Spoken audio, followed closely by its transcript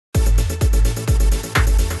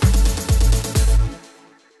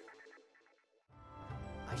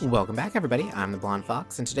Welcome back, everybody. I'm the Blonde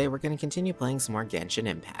Fox, and today we're going to continue playing some more Genshin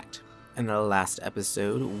Impact. In the last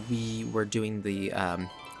episode, we were doing the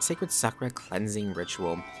Sacred Sakura cleansing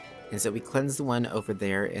ritual, and so we cleansed the one over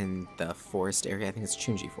there in the forest area. I think it's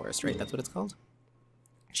Chunji Forest, right? That's what it's called?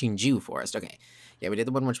 Chinju Forest, okay. Yeah, we did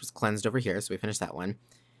the one which was cleansed over here, so we finished that one.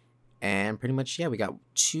 And pretty much, yeah, we got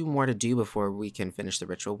 2 more to do before we can finish the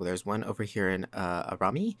ritual. Well, there's one over here in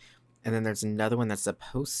Arami, and then there's another one that's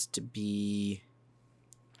supposed to be...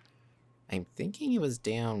 I'm thinking it was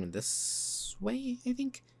down this way, I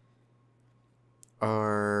think?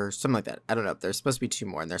 Or something like that. I don't know. There's supposed to be 2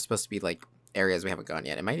 more, and there's supposed to be, like, areas we haven't gone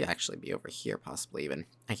yet. It might actually be over here, possibly, even.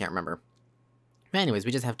 I can't remember. But anyways,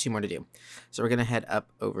 we just have 2 more to do. So we're going to head up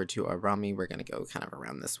over to Arami. We're going to go kind of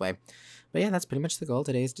around this way. But yeah, that's pretty much the goal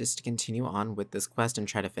today, is just to continue on with this quest and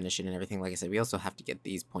try to finish it and everything. Like I said, we also have to get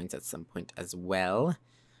these points at some point as well.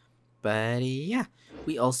 But yeah,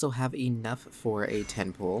 we also have enough for a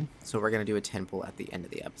 10 pull, so we're going to do a 10 pull at the end of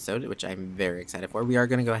the episode, which I'm very excited for. We are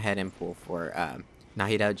going to go ahead and pull for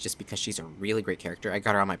Nahida, just because she's a really great character. I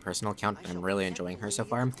got her on my personal account, and I'm really enjoying her so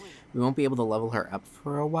far. We won't be able to level her up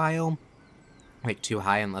for a while, like too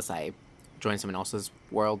high, unless I join someone else's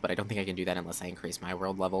world, but I don't think I can do that unless I increase my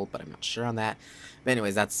world level, but I'm not sure on that. But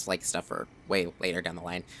anyways, that's like stuff for way later down the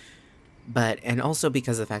line. But, and also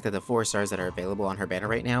because of the fact that the 4 stars that are available on her banner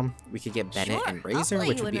right now, we could get Bennett and Razor,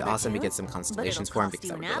 which would be awesome to get some constellations for him,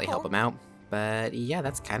 because that would really help him out. But yeah,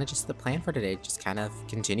 that's kind of just the plan for today, just kind of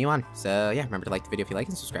continue on. So yeah, remember to like the video if you like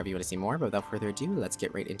and subscribe if you want to see more, but without further ado, let's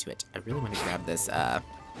get right into it. I really want to grab this,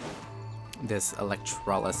 this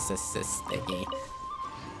electrolysis thingy.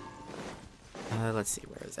 Let's see,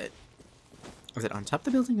 where is it? Is it on top of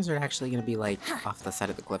the building, or is it actually going to be like off the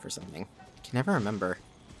side of the cliff or something? I can never remember.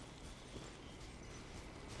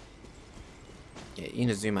 Yeah,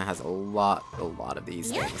 Inazuma has a lot of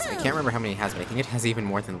these things. I can't remember how many he has, but I think it has even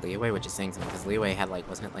more than Liyue, which is saying something, because Liyue had like,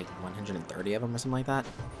 wasn't it like 130 of them or something like that?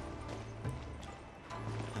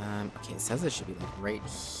 Okay, it says it should be like right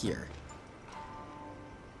here.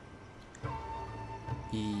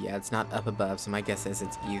 Yeah, it's not up above, so my guess is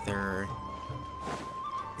it's either...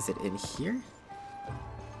 Is it in here?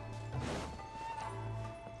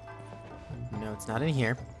 No, it's not in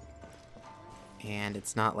here. And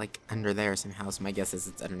it's not, like, under there somehow, so my guess is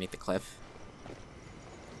it's underneath the cliff.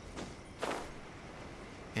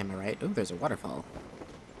 Am I right? Oh, there's a waterfall.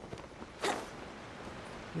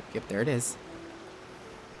 Yep, there it is.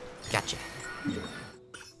 Gotcha.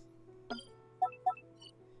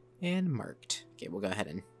 And marked. Okay, we'll go ahead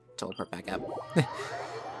and teleport back up.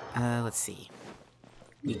 Let's see.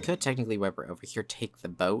 We could technically, while we're over here, take the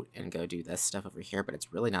boat and go do this stuff over here, but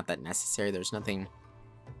it's really not that necessary. There's nothing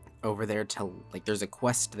over there till, like, there's a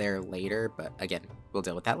quest there later, but again, we'll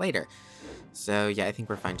deal with that later. So yeah, I think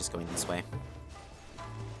we're fine just going this way.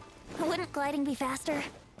 Wouldn't gliding be faster?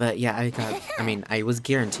 But yeah, I mean, I was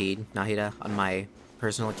guaranteed Nahida on my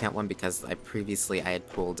personal account one, because I had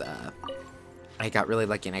pulled, I got really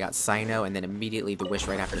lucky and I got Sino, and then immediately the wish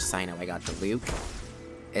right after Sino I got Diluc.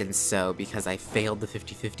 And so, because I failed the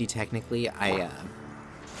 50-50 technically, I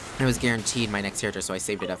was guaranteed my next character, so I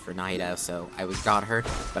saved it up for Nahida, so I got her.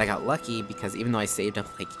 But I got lucky, because even though I saved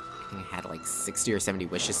up, like, I think I had like 60 or 70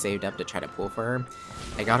 wishes saved up to try to pull for her,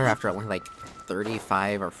 I got her after only like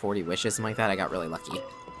 35 or 40 wishes, something like that. I got really lucky.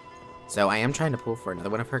 So I am trying to pull for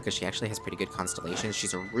another one of her, because she actually has pretty good constellations.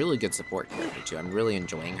 She's a really good support character, too. I'm really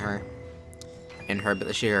enjoying her. And her,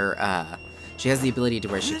 she has the ability to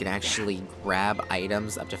where she can actually grab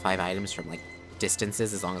items, up to 5 items from, like,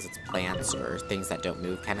 distances, as long as it's plants or things that don't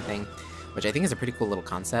move kind of thing, which I think is a pretty cool little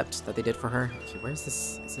concept that they did for her. Okay, where is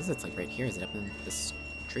this? It says it's like right here. Is it up in this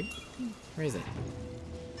tree? Where is it?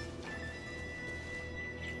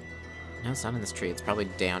 No, it's not in this tree. It's probably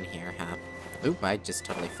down here, huh? Oop, I just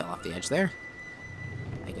totally fell off the edge there.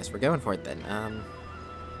 I guess we're going for it then.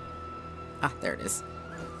 Ah, there it is.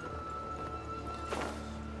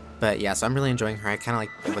 But yeah, so I'm really enjoying her. I kind of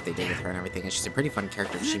like what they did with her and everything, and she's a pretty fun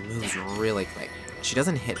character. She moves really quick. She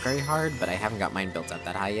doesn't hit very hard, but I haven't got mine built up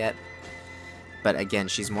that high yet. But again,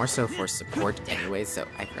 she's more so for support anyways, so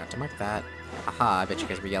I forgot to mark that. Haha, I bet you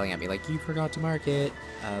guys were yelling at me like, you forgot to mark it.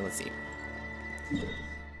 Let's see.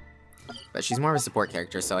 But she's more of a support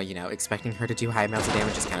character, so, you know, expecting her to do high amounts of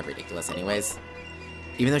damage is kind of ridiculous anyways.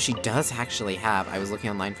 Even though she does actually have, I was looking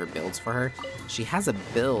online for builds for her, she has a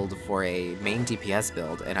build for a main DPS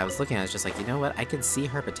build, and I was looking at it, I was just like, you know what, I can see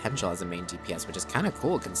her potential as a main DPS, which is kind of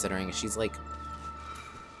cool considering she's like,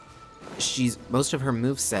 most of her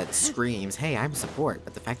moveset screams, hey, I'm support,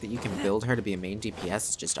 but the fact that you can build her to be a main DPS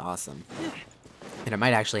is just awesome. And I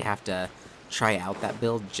might actually have to try out that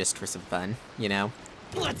build just for some fun, you know?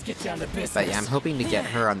 Let's get down to business. But yeah, I'm hoping to get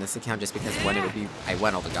her on this account just because one, it would be, I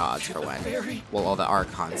want all the gods for one. Well, all the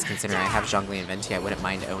Archons, considering I have Zhongli and Venti, I wouldn't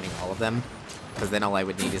mind owning all of them. Because then all I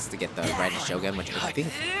would need is to get the Raiden Shogun, which I think...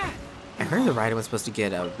 I heard the Raiden was supposed to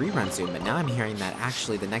get a rerun soon, but now I'm hearing that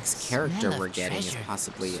actually the next character we're getting is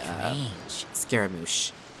possibly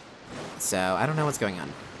Scaramouche. So, I don't know what's going on.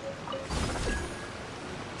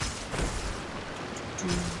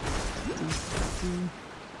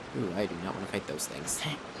 Ooh, I do not want to fight those things.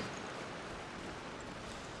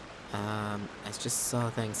 I just saw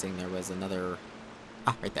a thing saying there was another...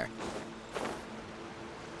 Ah, right there.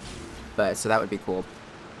 But, so that would be cool.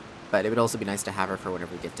 But it would also be nice to have her for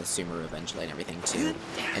whenever we get to Sumeru eventually and everything, too.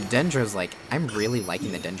 And Dendro's like... I'm really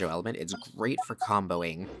liking the Dendro element. It's great for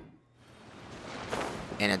comboing.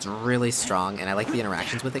 And it's really strong, and I like the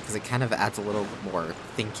interactions with it, because it kind of adds a little more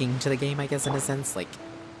thinking to the game, I guess, in a sense. Like,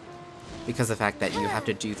 because of the fact that you have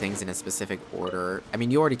to do things in a specific order. I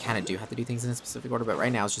mean, you already kind of do have to do things in a specific order, but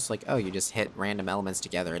right now it's just like, oh, you just hit random elements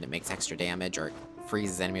together and it makes extra damage, or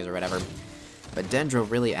freezes enemies or whatever. But Dendro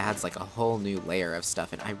really adds, like, a whole new layer of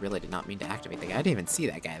stuff, and I really did not mean to activate the guy. I didn't even see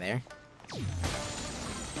that guy there.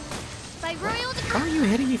 By royal decree. How are you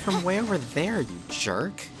hitting me from way over there, you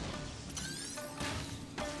jerk?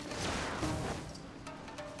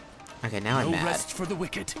 Okay, now I'm mad. No rest for the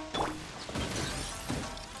wicked.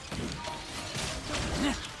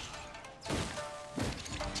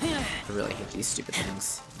 I really hate these stupid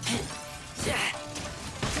things.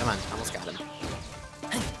 Come on, almost got him.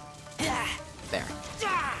 There.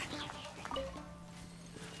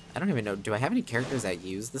 I don't even know, do I have any characters that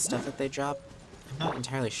use the stuff that they drop? I'm not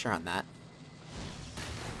entirely sure on that.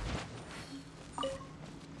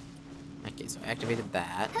 Okay, so I activated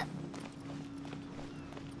that.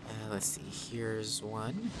 Let's see, here's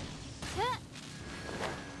one.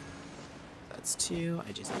 That's two,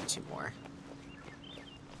 I just need two more.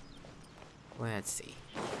 Let's see.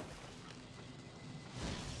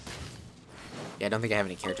 Yeah, I don't think I have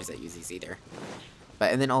any characters that use these either.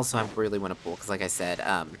 But, and then also I really want to pull, because like I said,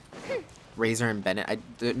 Razor and Bennett,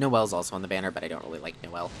 Noelle's also on the banner, but I don't really like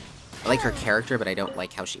Noelle. I like her character, but I don't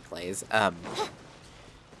like how she plays.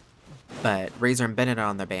 But Razor and Bennett are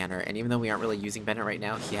on the banner, and even though we aren't really using Bennett right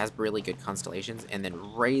now, he has really good constellations, and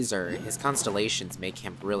then Razor, his constellations make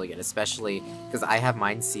him really good, especially because I have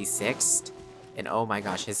mine C6'd, and oh my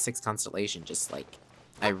gosh, his 6th constellation just, like,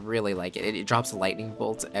 I really like it. It drops a lightning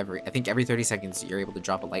bolt I think every 30 seconds you're able to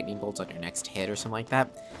drop a lightning bolt on your next hit or something like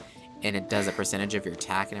that, and it does a percentage of your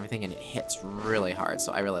attack and everything, and it hits really hard,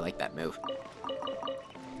 so I really like that move.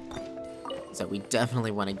 So we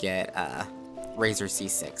definitely want to get, Razor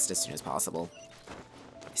C6 as soon as possible.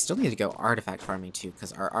 I still need to go artifact farming too,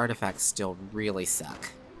 because our artifacts still really suck.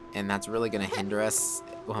 And that's really going to hinder us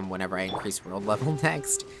whenever I increase world level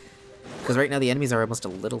next. Because right now the enemies are almost a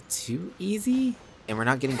little too easy, and we're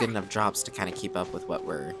not getting good enough drops to kind of keep up with what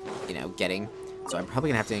we're, you know, getting. So I'm probably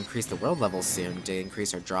going to have to increase the world level soon to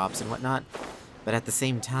increase our drops and whatnot. But at the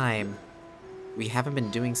same time, we haven't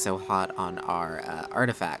been doing so hot on our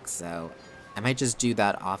artifacts, so I might just do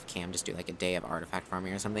that off cam, just do like a day of artifact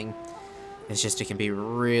farming or something. It's just, it can be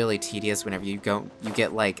really tedious whenever you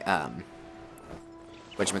get like,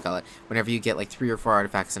 whatchamacallit, whenever you get like 3 or 4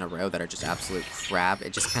 artifacts in a row that are just absolute crap,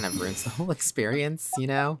 it just kind of ruins the whole experience, you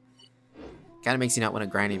know? Kind of makes you not want to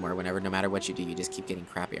grind anymore whenever, no matter what you do, you just keep getting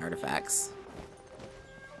crappy artifacts.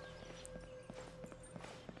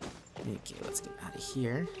 Okay, let's get out of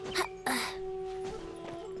here.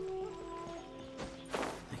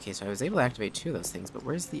 Okay, so I was able to activate 2 of those things, but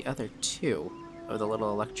where's the other 2? Oh, the little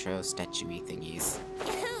electro statue-y thingies.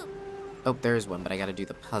 Oh, there's one, but I gotta do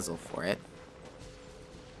the puzzle for it.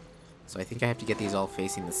 So I think I have to get these all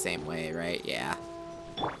facing the same way, right? Yeah.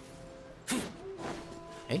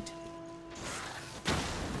 Right?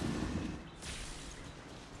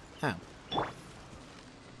 Oh.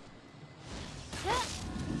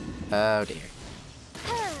 Oh dear.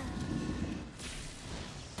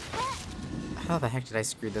 How the heck did I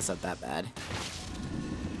screw this up that bad?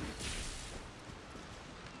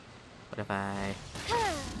 What if I...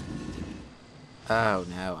 Oh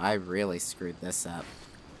no, I really screwed this up.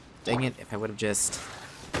 Dang it, if I would have just...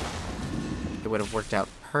 It would have worked out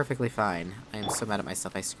perfectly fine. I am so mad at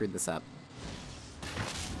myself, I screwed this up.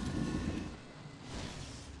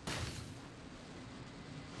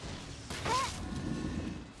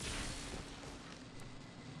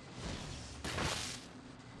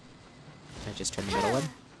 I just turn the middle one?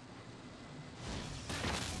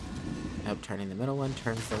 Nope, turning the middle one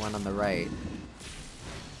turns the one on the right.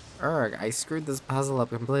 Urgh, I screwed this puzzle up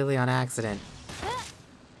completely on accident.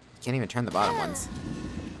 Can't even turn the bottom ones.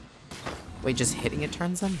 Wait, just hitting it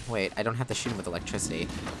turns them? Wait, I don't have to shoot him with electricity.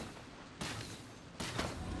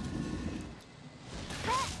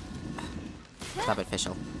 Stop it,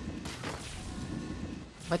 Fischl.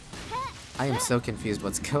 What? I am so confused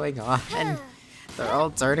what's going on. They're all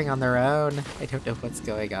turning on their own. I don't know what's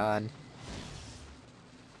going on.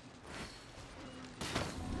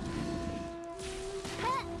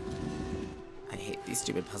 I hate these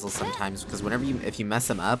stupid puzzles sometimes because if you mess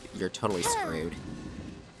them up, you're totally screwed.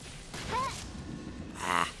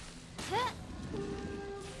 Ah.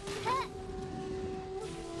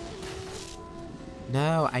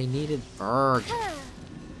 No, I needed Berg.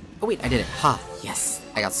 Oh wait, I did it. Ha! Yes!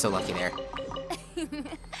 I got so lucky there.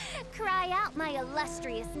 Cry out my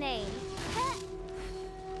illustrious name.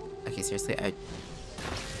 Okay, seriously,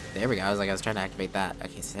 there we go, I was trying to activate that.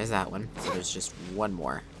 Okay, so there's that one. So there's just one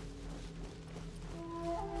more.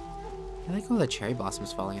 I like all the cherry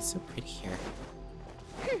blossoms falling, it's so pretty here.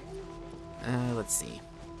 Let's see.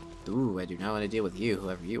 Ooh, I do not want to deal with you,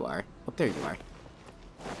 whoever you are. Oh, there you are.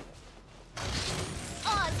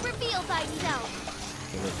 Odds revealed by now.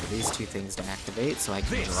 Okay, wait for these two things to activate so I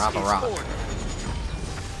can drop a rock.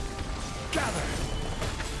 Gather.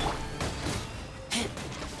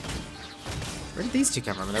 Where did these two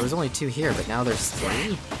come from? There was only two here, but now there's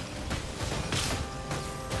three?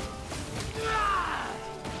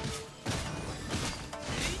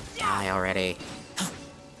 Die already.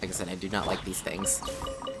 Like I said, I do not like these things.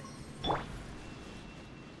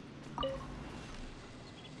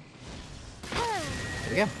 There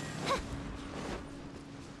we go.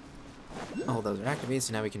 All those are activated,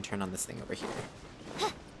 so now we can turn on this thing over here.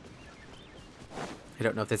 I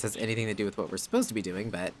don't know if this has anything to do with what we're supposed to be doing,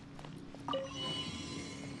 but...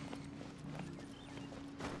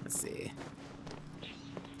 Let's see.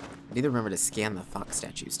 I need to remember to scan the fox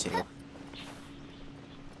statues, too.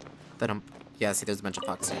 Yeah, see, there's a bunch of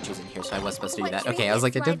fox statues in here, so I was supposed to do that. Okay, I was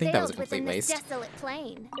like, I didn't think that was a complete waste. Desolate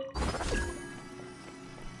plain.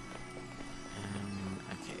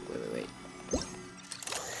 Okay, wait.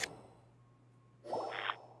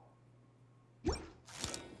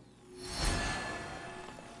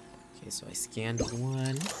 Okay, so I scanned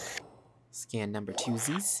one. Scan number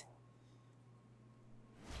twosies.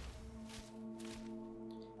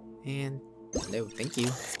 And, hello, thank you.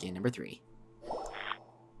 Scan number 3.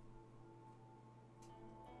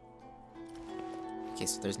 Okay,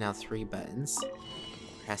 so there's now 3 buttons.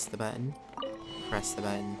 Press the button. Press the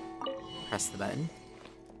button. Press the button.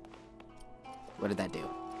 What did that do?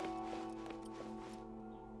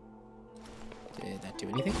 Did that do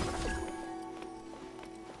anything?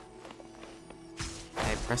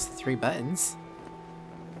 I pressed the 3 buttons.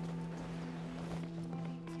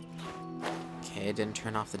 Okay, it didn't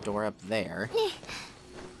turn off the door up there.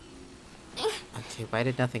 Okay, why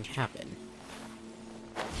did nothing happen?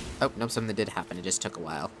 Oh, nope, something did happen. It just took a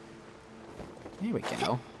while. There we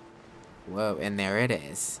go. Whoa, and there it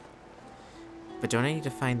is. But don't I need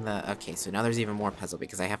to find the... Okay, so now there's even more puzzle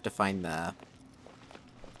because I have to find the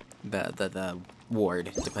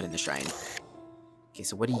ward to put in the shrine. Okay,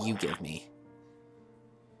 so what do you give me?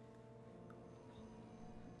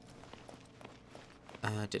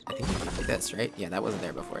 I think you gave me this, right? Yeah, that wasn't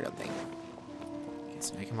there before, I don't think. Okay,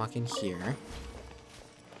 so I can walk in here.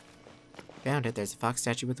 Found it. There's a fox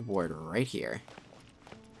statue with a ward right here.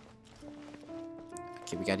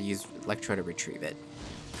 Okay, we gotta use Electro to retrieve it.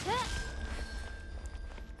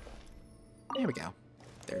 There we go.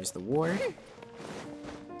 There's the ward. Okay,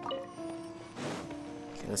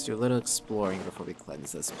 let's do a little exploring before we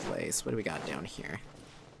cleanse this place. What do we got down here?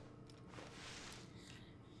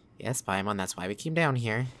 Yes, Paimon, that's why we came down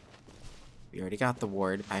here. We already got the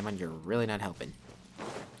ward. Paimon, you're really not helping.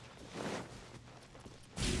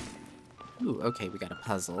 Ooh, okay, we got a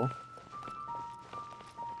puzzle.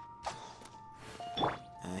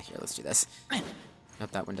 Here, let's do this. Nope,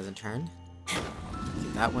 that one doesn't turn. Okay,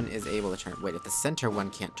 that one is able to turn. Wait, if the center one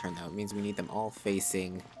can't turn, though, it means we need them all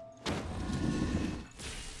facing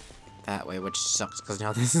that way, which sucks, because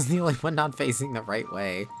now this is the only one not facing the right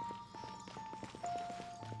way.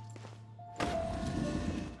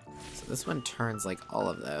 So this one turns like all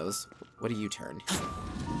of those. What do you turn?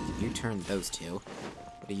 You turn those two.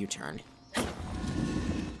 What do you turn?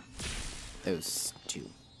 Those two.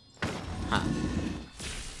 Huh.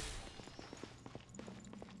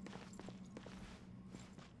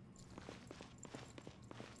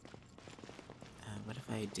 What if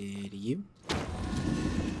I did you?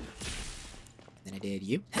 Then I did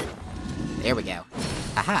you. There we go.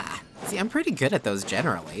 Aha! See, I'm pretty good at those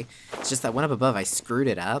generally. It's just that one up above, I screwed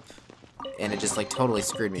it up, and it just, like, totally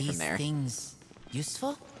screwed me from there. These things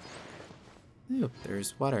useful? Ooh,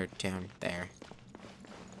 there's water down there.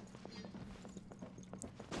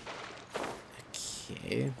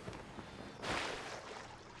 Okay.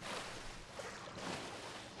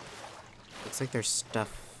 Looks like there's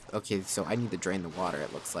stuff... Okay, so I need to drain the water,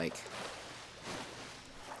 it looks like.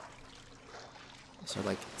 Is there,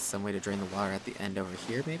 like, some way to drain the water at the end over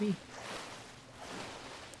here, maybe?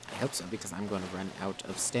 I hope so, because I'm going to run out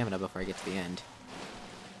of stamina before I get to the end.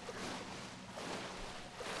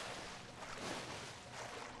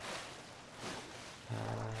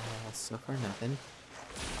 So far, nothing.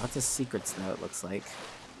 Lots of secrets, though, it looks like.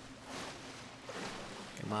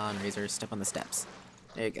 Come on, Razor, step on the steps.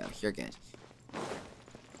 There you go, you're good.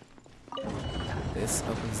 This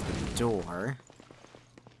opens the door.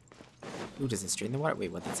 Ooh, does this drain the water?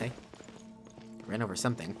 Wait, what'd that say? Ran over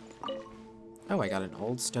something. Oh, I got an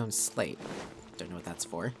old stone slate. Don't know what that's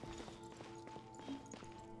for.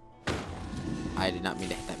 I did not mean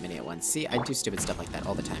to hit that many at once. See, I do stupid stuff like that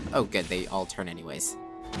all the time. Oh, good, they all turn anyways.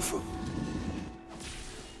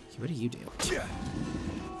 What do you do?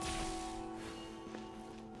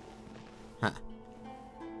 Huh.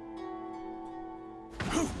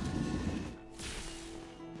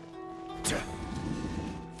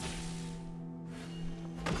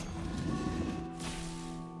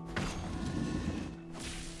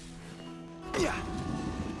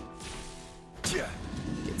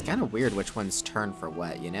 It's kind of weird which ones turn for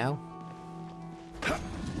what, you know?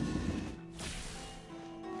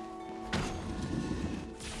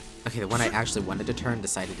 Okay, the one I actually wanted to turn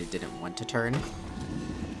decided it didn't want to turn.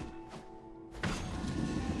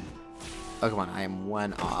 Oh, come on, I am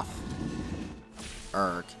one off.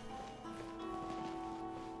 Erg.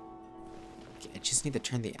 Okay, I just need to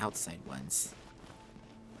turn the outside ones.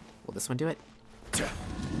 Will this one do it?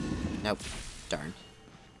 Nope. Darn.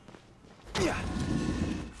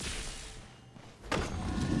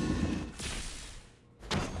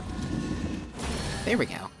 There we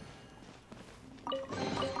go.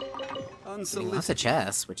 Getting lots of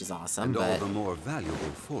chests, which is awesome, and all but... the more valuable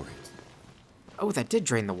for it. Oh, that did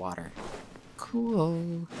drain the water.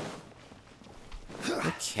 Cool.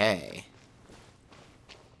 Okay.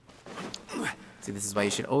 See, this is why you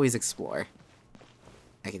should always explore.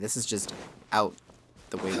 Okay, this is just out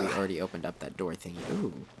the way we already opened up that door thingy.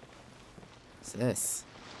 Ooh. What's this?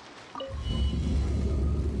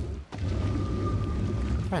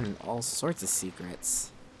 Finding all sorts of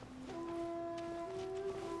secrets.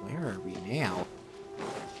 Where are we now?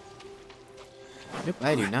 Nope,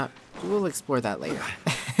 I do not. We'll explore that later.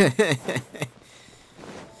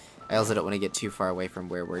 I also don't want to get too far away from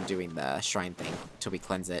where we're doing the shrine thing till we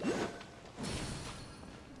cleanse it.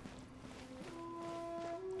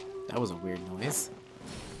 That was a weird noise.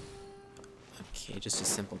 Okay, just a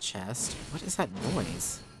simple chest. What is that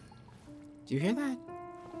noise? Do you hear that?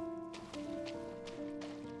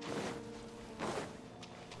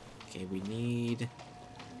 Okay, we need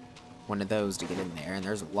one of those to get in there, and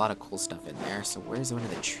there's a lot of cool stuff in there. So where's one of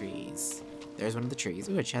the trees? There's one of the trees.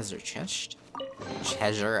 Ooh, a treasure chest.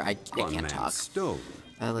 Treasure. I can't talk. Stone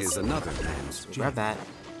Let's is another man's we'll grab that.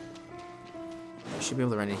 I should be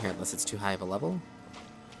able to run in here unless it's too high of a level.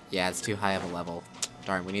 Yeah, it's too high of a level.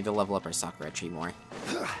 Darn, we need to level up our Sakura tree more.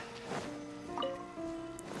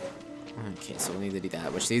 Okay, so we'll need to do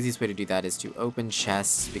that. Which the easiest way to do that is to open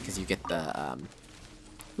chests because you get the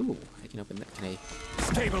Ooh, I can open that. Can I?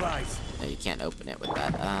 Stabilize. No, you can't open it with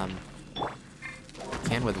that. You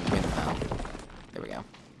can with wind though. There we go.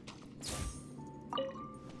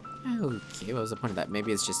 Okay, what was the point of that?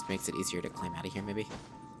 Maybe it just makes it easier to climb out of here, maybe?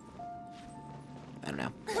 I don't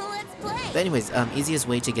know. Let's play! But anyways, easiest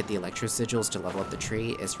way to get the electro sigils to level up the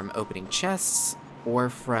tree is from opening chests or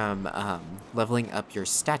from leveling up your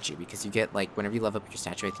statue, because you get, like, whenever you level up your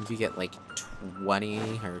statue, I think you get, like,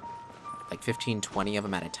 20 or, like, 15, 20 of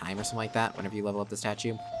them at a time or something like that whenever you level up the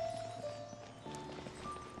statue.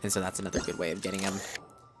 And so that's another good way of getting them.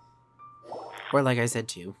 Or like I said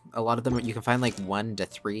too, a lot of them you can find like 1 to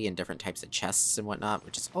 3 in different types of chests and whatnot,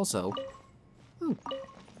 which is also...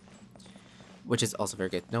 which is also very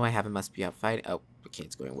good. No, I haven't, must be out fighting. Oh, okay,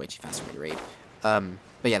 it's going way too fast for me to raid.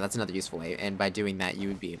 But yeah, that's another useful way, and by doing that, you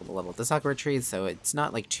would be able to level up the Sakura tree, so it's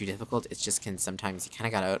not like too difficult, it's just sometimes you kind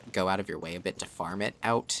of gotta go out of your way a bit to farm it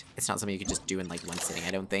out. It's not something you can just do in like one sitting,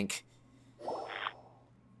 I don't think.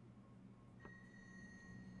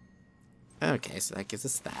 Okay, so that gives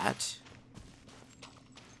us that.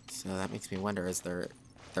 So that makes me wonder, is there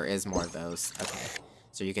is more of those. Okay,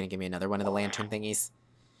 so you're gonna give me another one of the lantern thingies?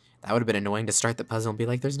 That would have been annoying to start the puzzle and be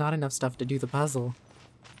like, there's not enough stuff to do the puzzle.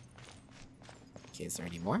 Okay, is there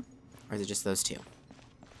any more? Or is it just those two?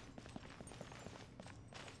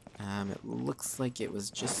 It looks like it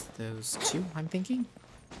was just those two, I'm thinking.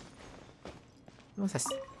 What was this?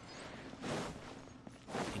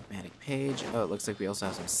 Schematic page. Oh, it looks like we also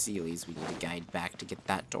have some Sealies we need to guide back to get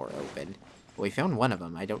that door open. Well, we found one of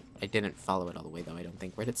them. I didn't follow it all the way, though, I don't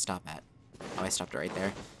think. Where did it stop at? Oh, I stopped right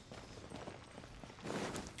there.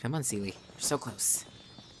 Come on, Sealy. You're so close.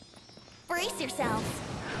 Brace yourselves.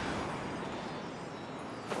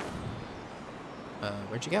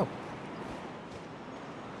 Where'd you go?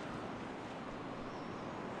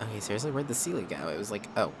 Okay, seriously, where'd the Sealy go? It was like,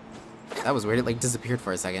 oh. That was weird. It, like, disappeared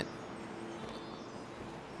for a second.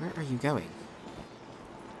 Where are you going?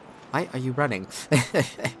 Why are you running?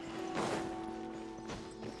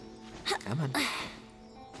 Come on.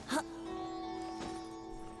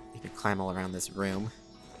 You could climb all around this room.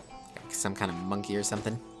 Like some kind of monkey or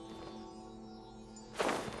something.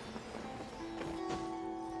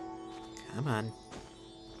 Come on.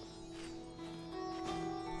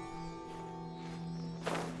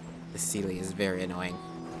 The Sealy is very annoying.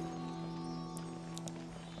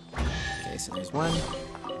 Okay, so there's one.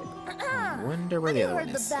 I wonder where the other one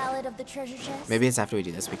Heard is. the ballad of the treasure chest? Maybe it's after we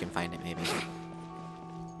do this we can find it, maybe.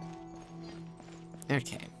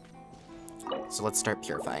 Okay. So let's start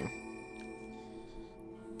purifying.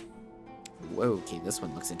 Whoa, okay, this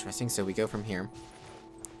one looks interesting. So we go from here.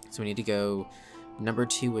 So we need to go... Number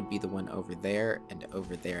 2 would be the one over there and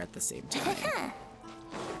over there at the same time.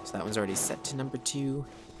 So that one's already set to number 2.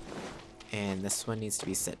 And this one needs to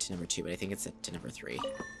be set to number 2, but I think it's set to number 3.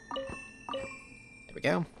 There we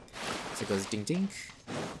go. So it goes ding ding.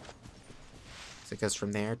 So it goes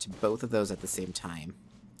from there to both of those at the same time.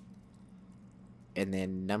 And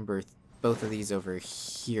then both of these over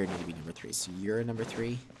here need to be number 3. So you're a number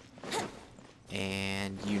 3.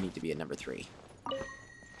 And you need to be a number 3.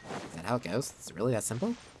 Is that how it goes? Is it really that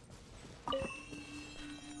simple?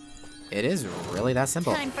 It is really that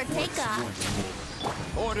simple. Time for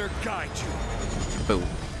takeoff. Order guide you. Boom.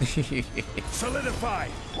 Solidify.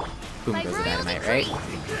 Boom My goes the royal dynamite, decree. right?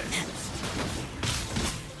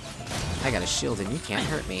 I got a shield and you can't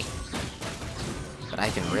hurt me. But I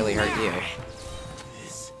can really hurt you.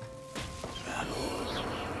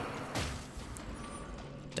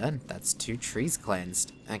 Done. That's 2 trees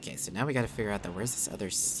cleansed. Okay, so now we gotta figure out where's this other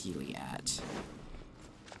Sealy at?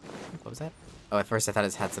 What was that? Oh, at first I thought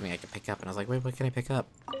it had something I could pick up, and I was like, wait, what can I pick up?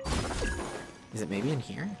 Is it maybe in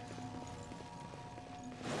here?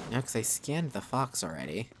 No, because I scanned the fox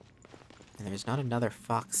already. And there's not another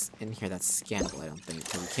fox in here that's scannable, I don't think,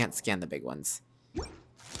 because we can't scan the big ones. No,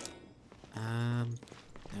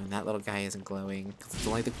 that little guy isn't glowing, because it's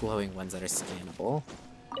only the glowing ones that are scannable.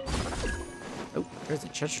 Oh, there's a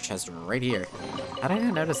treasure chest right here. How did I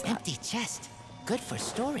not notice that? Empty chest. Good for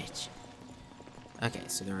storage. Okay,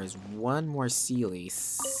 so there is one more Sealy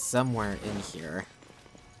somewhere in here.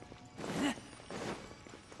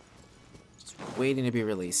 Just waiting to be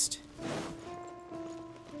released.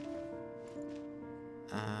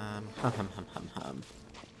 Hum.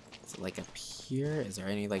 Is it like up here? Is there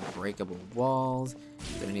any like breakable walls?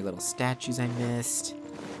 Is there any little statues I missed?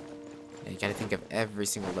 Yeah, you gotta think of every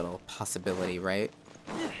single little possibility, right?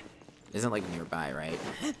 It isn't like nearby, right?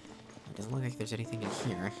 It doesn't look like there's anything in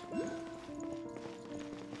here.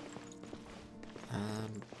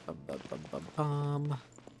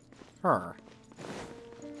 Her.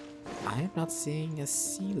 I am not seeing a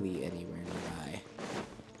Sealy anywhere nearby.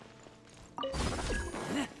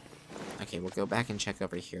 Okay, we'll go back and check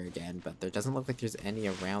over here again, but there doesn't look like there's any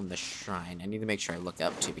around the shrine. I need to make sure I look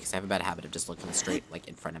up, too, because I have a bad habit of just looking straight, like,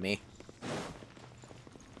 in front of me.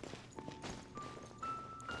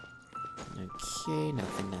 Okay,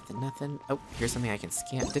 nothing. Oh, here's something I can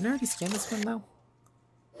scan. Didn't I already scan this one, though?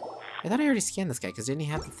 I thought I already scanned this guy, because didn't he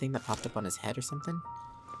have the thing that popped up on his head or something?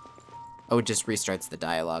 Oh, it just restarts the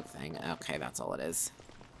dialogue thing. Okay, that's all it is.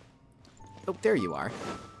 Oh, there you are.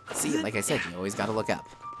 See, like I said, you always gotta look up.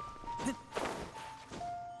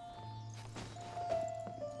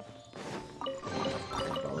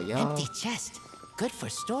 Oh, y'all. Empty chest. Good for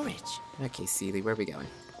storage. Okay, Sealy, where are we going?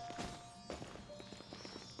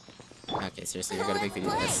 Okay, seriously, you're gonna make me do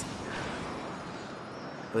this.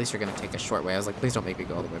 At least you're gonna take a short way. I was like, please don't make me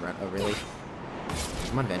go all the way around. Oh, really?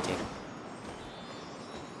 Come on, Venti.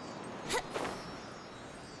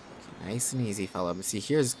 Nice and easy, fellow. See,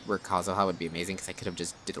 here's where Kazuha would be amazing, because I could have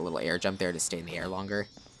just did a little air jump there to stay in the air longer.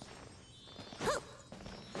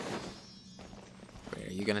 Wait,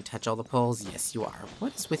 are you gonna touch all the poles? Yes, you are.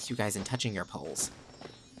 What is with you guys in touching your poles?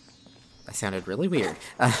 That sounded really weird.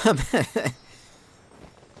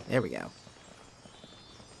 There we go.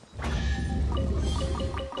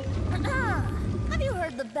 Have you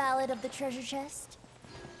heard the ballad of the treasure chest?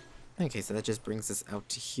 Okay, so that just brings us out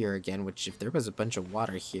to here again, which if there was a bunch of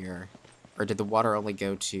water here, or did the water only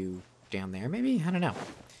go to down there? Maybe? I don't know.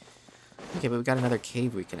 Okay, but we've got another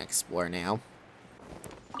cave we can explore now.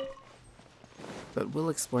 But we'll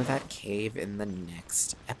explore that cave in the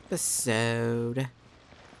next episode.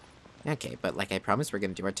 Okay, but like I promised, we're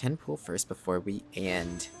going to do our 10 pool first before we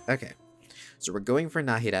end. Okay, so we're going for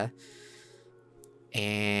Nahida.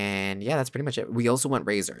 And yeah, that's pretty much it. We also want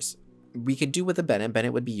razors. We could do with a Bennett.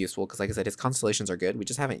 Bennett would be useful because, like I said, his constellations are good. We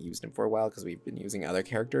just haven't used him for a while because we've been using other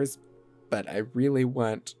characters. But I really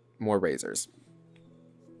want more razors.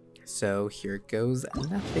 So here goes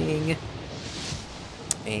nothing.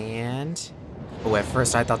 And... oh, at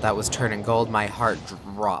first I thought that was turning gold. My heart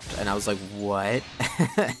dropped. And I was like, what?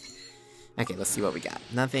 Okay, let's see what we got.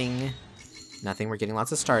 Nothing. Nothing. We're getting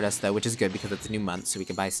lots of Stardust, though, which is good because it's a new month, so we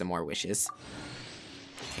can buy some more wishes.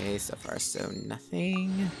 Okay, so far, so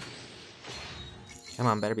nothing. Come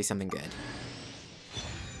on, better be something good.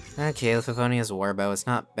 Okay, Lithoponia's Warbow. It's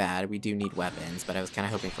not bad. We do need weapons, but I was kind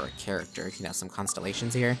of hoping for a character. You know, some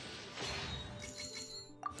constellations here.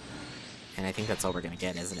 And I think that's all we're going to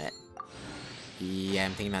get, isn't it? Yeah,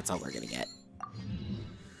 I'm thinking that's all we're going to get.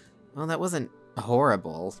 Well, that wasn't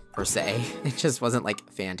horrible, per se. It just wasn't, like,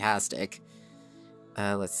 fantastic.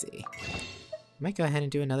 Let's see. I might go ahead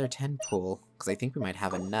and do another 10 pool, because I think we might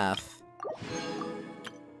have enough.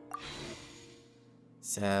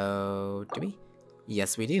 So, do we?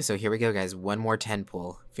 Yes, we do. So here we go, guys. One more 10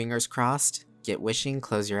 pool. Fingers crossed, get wishing,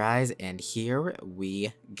 close your eyes, and here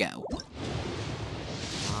we go.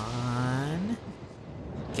 On.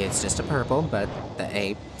 Okay, it's just a purple, but the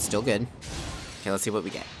A, still good. Okay, let's see what we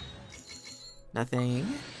get. Nothing.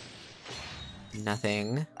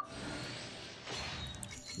 Nothing.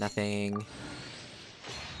 Nothing.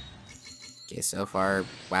 Okay, so far,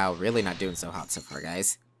 wow, really not doing so hot so far,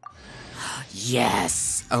 guys.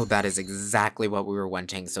 Yes! Oh, that is exactly what we were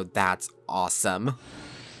wanting, so that's awesome.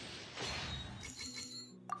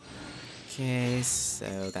 Okay, so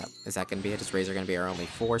is that gonna be it? Is Razor gonna be our only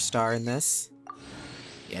 4-star in this?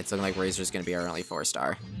 Yeah, it's looking like Razor's gonna be our only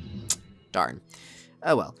 4-star. Darn.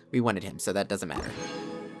 Oh well, we wanted him, so that doesn't matter.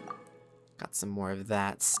 Got some more of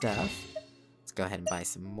that stuff. Let's go ahead and buy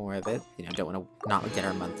some more of it. You know, don't want to not get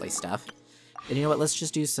our monthly stuff. And you know what, let's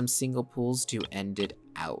just do some single pools to end it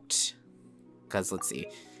out. Because, let's see,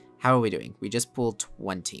 how are we doing? We just pulled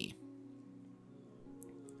 20.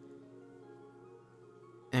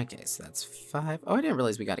 Okay, so that's 5. Oh, I didn't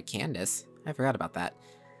realize we got a Candace. I forgot about that.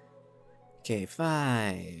 Okay,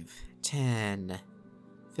 5, 10,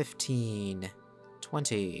 15,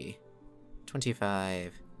 20,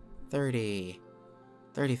 25, 30,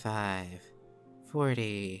 35,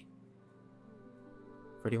 40,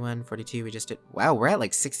 41, 42, we just did... Wow, we're at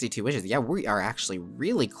like 62 wishes. Yeah, we are actually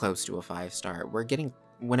really close to a 5-star. We're getting...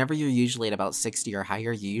 Whenever you're usually at about 60 or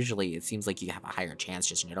higher, it seems like you have a higher chance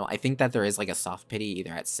just in general. I think that there is like a soft pity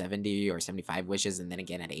either at 70 or 75 wishes and then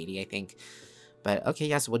again at 80, I think. But okay,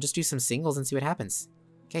 yeah, so we'll just do some singles and see what happens.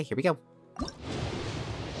 Okay, here we go.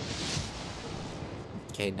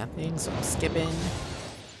 Okay, nothing, so I'm skipping.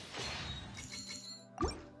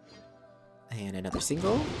 And another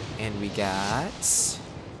single. And we got...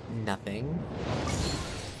 nothing.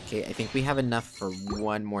 Okay, I think we have enough for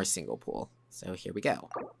one more single pool. So here we go.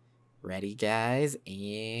 Ready, guys,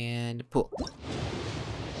 and pool.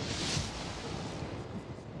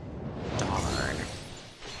 Darn.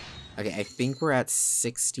 Okay, I think we're at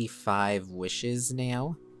 65 wishes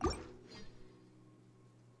now.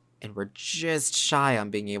 And we're just shy on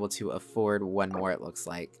being able to afford one more, it looks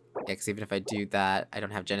like. Yeah, because even if I do that, I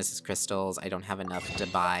don't have Genesis Crystals. I don't have enough to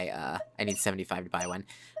buy, I need 75 to buy one.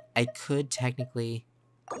 I could technically...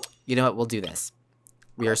 You know what, we'll do this.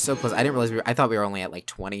 We are so close. I didn't realize I thought we were only at like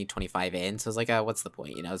 20, 25 in, so I was like, oh, what's the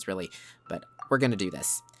point? You know, it's really... But we're gonna do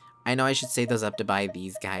this. I know I should save those up to buy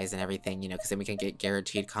these guys and everything, you know, because then we can get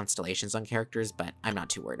guaranteed constellations on characters, but I'm not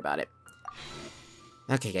too worried about it.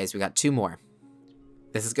 Okay, guys, we got 2 more.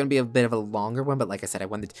 This is going to be a bit of a longer one, but like I said,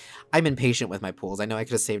 I'm impatient with my pools. I know I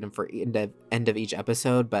could have saved them for end of each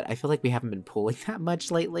episode, but I feel like we haven't been pooling that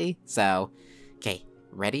much lately. So, okay,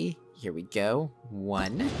 ready? Here we go.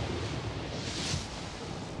 1.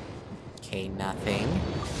 Okay, nothing.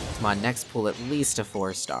 Come on, next pool, at least a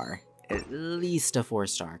 4-star. At least a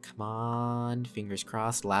 4-star. Come on, fingers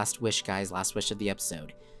crossed. Last wish, guys. Last wish of the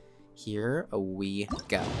episode. Here we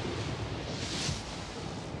go.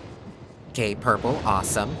 Okay, purple,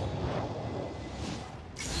 awesome.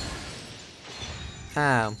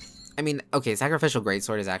 I mean, okay, Sacrificial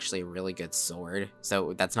Greatsword is actually a really good sword,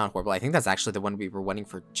 so that's not horrible. I think that's actually the one we were running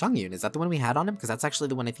for Chongyun. Is that the one we had on him? Because that's actually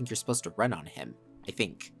the one I think you're supposed to run on him, I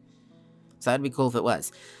think. So that'd be cool if it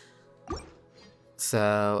was.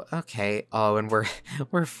 So, okay. Oh, and we're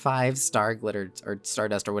 5-star glitter or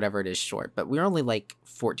stardust or whatever it is short, but we're only like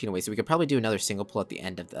 14 away, so we could probably do another single pull at the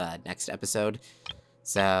end of the next episode.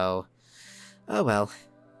 So, oh well.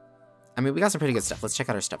 I mean, we got some pretty good stuff. Let's check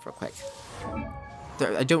out our stuff real quick.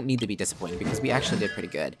 I don't need to be disappointed because we actually did pretty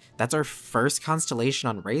good. That's our first constellation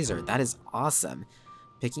on Razor. That is awesome.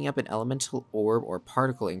 Picking up an elemental orb or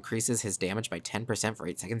particle increases his damage by 10% for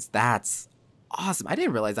 8 seconds. That's awesome. I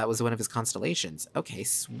didn't realize that was one of his constellations. Okay,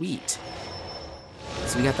 sweet.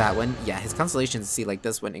 So we got that one. Yeah, his constellations, see, like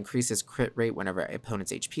this one, increases crit rate whenever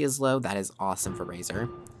opponent's HP is low. That is awesome for Razor.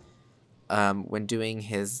 When doing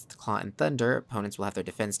his Claw and Thunder, opponents will have their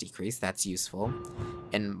defense decrease. That's useful.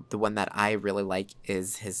 And the one that I really like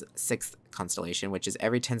is his 6th constellation, which is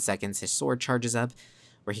every 10 seconds his sword charges up,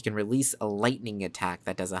 where he can release a lightning attack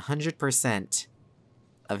that does 100%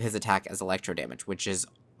 of his attack as electro damage, which is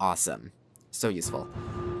awesome. So useful.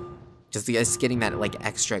 Just getting that like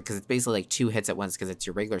extra, because it's basically like 2 hits at once, because it's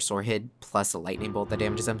your regular sword hit plus a lightning bolt that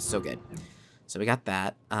damages him. So good. So we got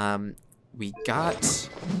that. We got...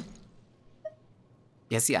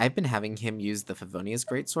 Yeah, see, I've been having him use the Favonia's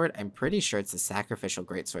Greatsword. I'm pretty sure it's a sacrificial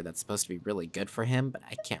greatsword that's supposed to be really good for him, but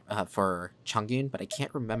I can't, for Chongyun, but I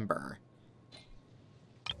can't remember.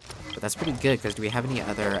 But that's pretty good, because do we have any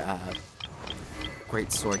other,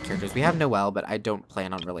 greatsword characters? We have Noelle, but I don't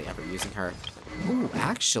plan on really ever using her. Ooh,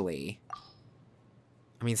 actually,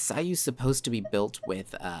 I mean, Sayu's supposed to be built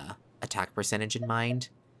with, attack percentage in mind,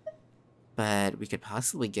 but we could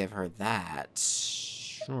possibly give her that.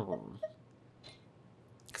 Sure.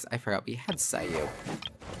 I forgot we had Sayu.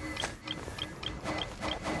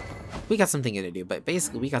 We got some thinking to do, but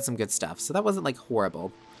basically we got some good stuff, so that wasn't like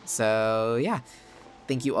horrible. So yeah,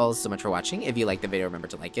 thank you all so much for watching. If you liked the video, remember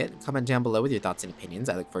to like it. Comment down below with your thoughts and opinions.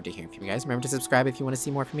 I look forward to hearing from you guys. Remember to subscribe if you want to see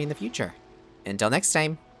more from me in the future. Until next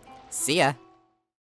time, see ya!